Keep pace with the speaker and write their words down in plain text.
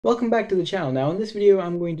Welcome back to the channel. Now in this video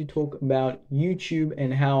I'm going to talk about YouTube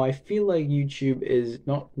and how I feel like YouTube is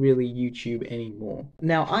not really YouTube anymore.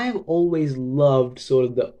 Now I have always loved sort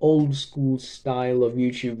of the old school style of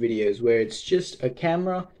YouTube videos where it's just a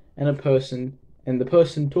camera and a person and the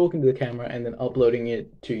person talking to the camera and then uploading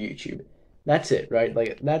it to YouTube. That's it, right?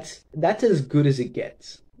 Like that's as good as it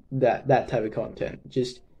gets. That type of content.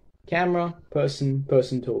 Just camera, person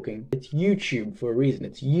talking. It's YouTube for a reason.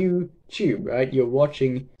 It's YouTube, right? You're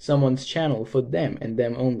watching someone's channel for them and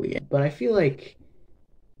them only. But I feel like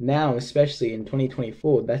now, especially in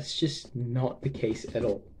 2024, that's just not the case at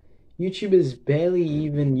all. YouTube is barely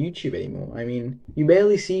even YouTube anymore. I mean, you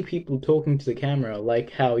barely see people talking to the camera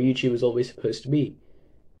like how YouTube was always supposed to be.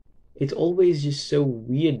 It's always just so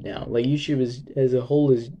weird now. Like YouTube is, as a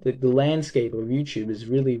whole, is the landscape of YouTube has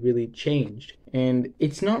really changed, and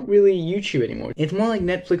it's not really YouTube anymore. It's more like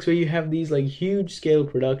Netflix, where you have these like huge scale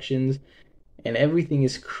productions, and everything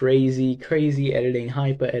is crazy editing,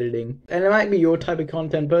 hyper editing, and it might be your type of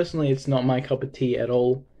content. Personally, it's not my cup of tea at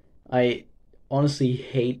all. I honestly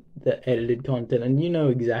hate the edited content, and you know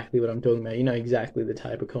exactly what I'm talking about. You know exactly the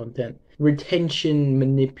type of content. Retention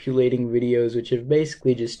manipulating videos, which have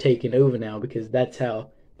basically just taken over now, because that's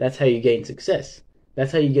how you gain success.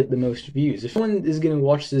 That's how you get the most views. If someone is gonna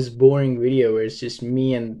watch this boring video where it's just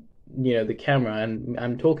me and the camera and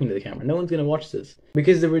I'm talking to the camera, no one's gonna watch this,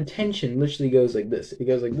 because the retention literally goes like this. It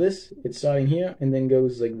goes like this, it's starting here and then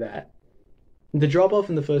goes like that. The drop off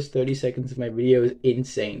in the first 30 seconds of my video is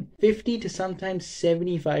insane. 50 to sometimes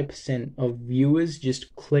 75% of viewers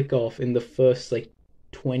just click off in the first like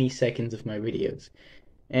 20 seconds of my videos.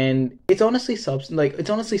 And it's honestly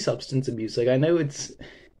substance abuse. Like, I know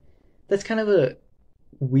that's kind of a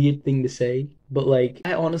weird thing to say, but like,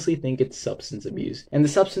 I honestly think it's substance abuse. And the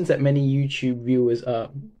substance that many YouTube viewers are,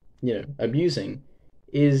 abusing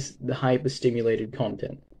is the hyper-stimulated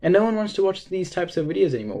content. And no one wants to watch these types of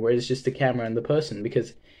videos anymore, where it's just the camera and the person,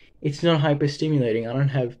 because it's not hyper-stimulating. I don't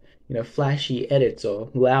have, flashy edits or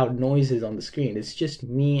loud noises on the screen. It's just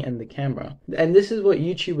me and the camera. And this is what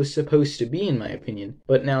YouTube was supposed to be, in my opinion.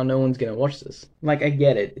 But now no one's gonna watch this. Like, I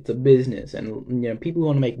get it. It's a business, and, people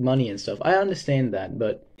want to make money and stuff. I understand that,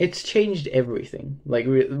 but it's changed everything. Like,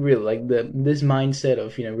 really, like, this mindset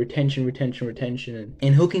of, retention,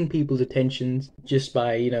 and hooking people's attentions just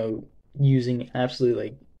by, using absolutely,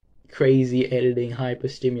 like, crazy editing,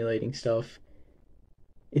 hyper-stimulating stuff.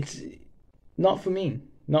 It's not for me.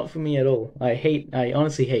 Not for me at all. I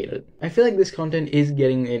honestly hate it. I feel like this content is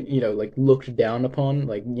getting, like, looked down upon,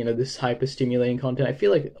 like, this hyper-stimulating content. I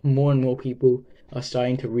feel like more and more people are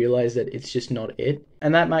starting to realize that it's just not it.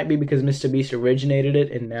 And that might be because MrBeast originated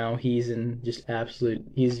it, and now he's in just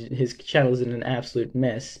his channel's in an absolute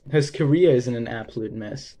mess. His career is in an absolute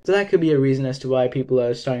mess. So that could be a reason as to why people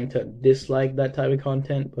are starting to dislike that type of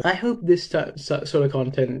content. But I hope this sort of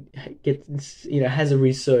content gets, has a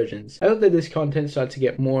resurgence. I hope that this content starts to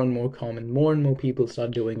get more and more common, more and more people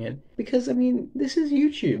start doing it. Because, I mean, this is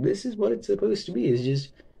YouTube. This is what it's supposed to be. It's just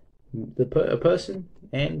a person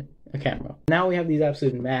and a camera. Now we have these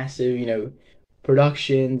absolute massive,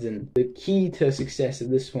 productions, and the key to success at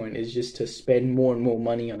this point is just to spend more and more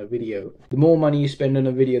money on a video. The more money you spend on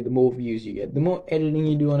a video, the more views you get. The more editing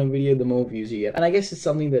you do on a video, the more views you get. And I guess it's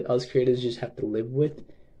something that us creators just have to live with.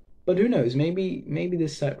 But who knows, maybe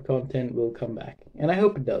this type of content will come back. And I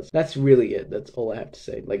hope it does. That's really it. That's all I have to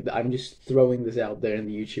say. Like, I'm just throwing this out there in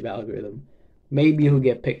the YouTube algorithm. Maybe it'll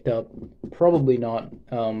get picked up. Probably not.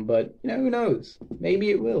 But, who knows? Maybe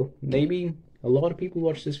it will. Maybe a lot of people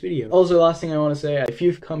watch this video. Also, last thing I want to say, if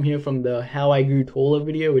you've come here from the How I Grew Taller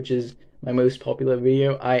video, which is my most popular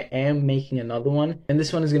video, I am making another one. And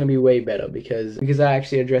this one is going to be way better because I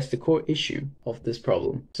actually addressed the core issue of this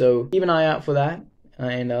problem. So keep an eye out for that,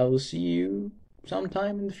 and I will see you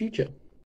sometime in the future.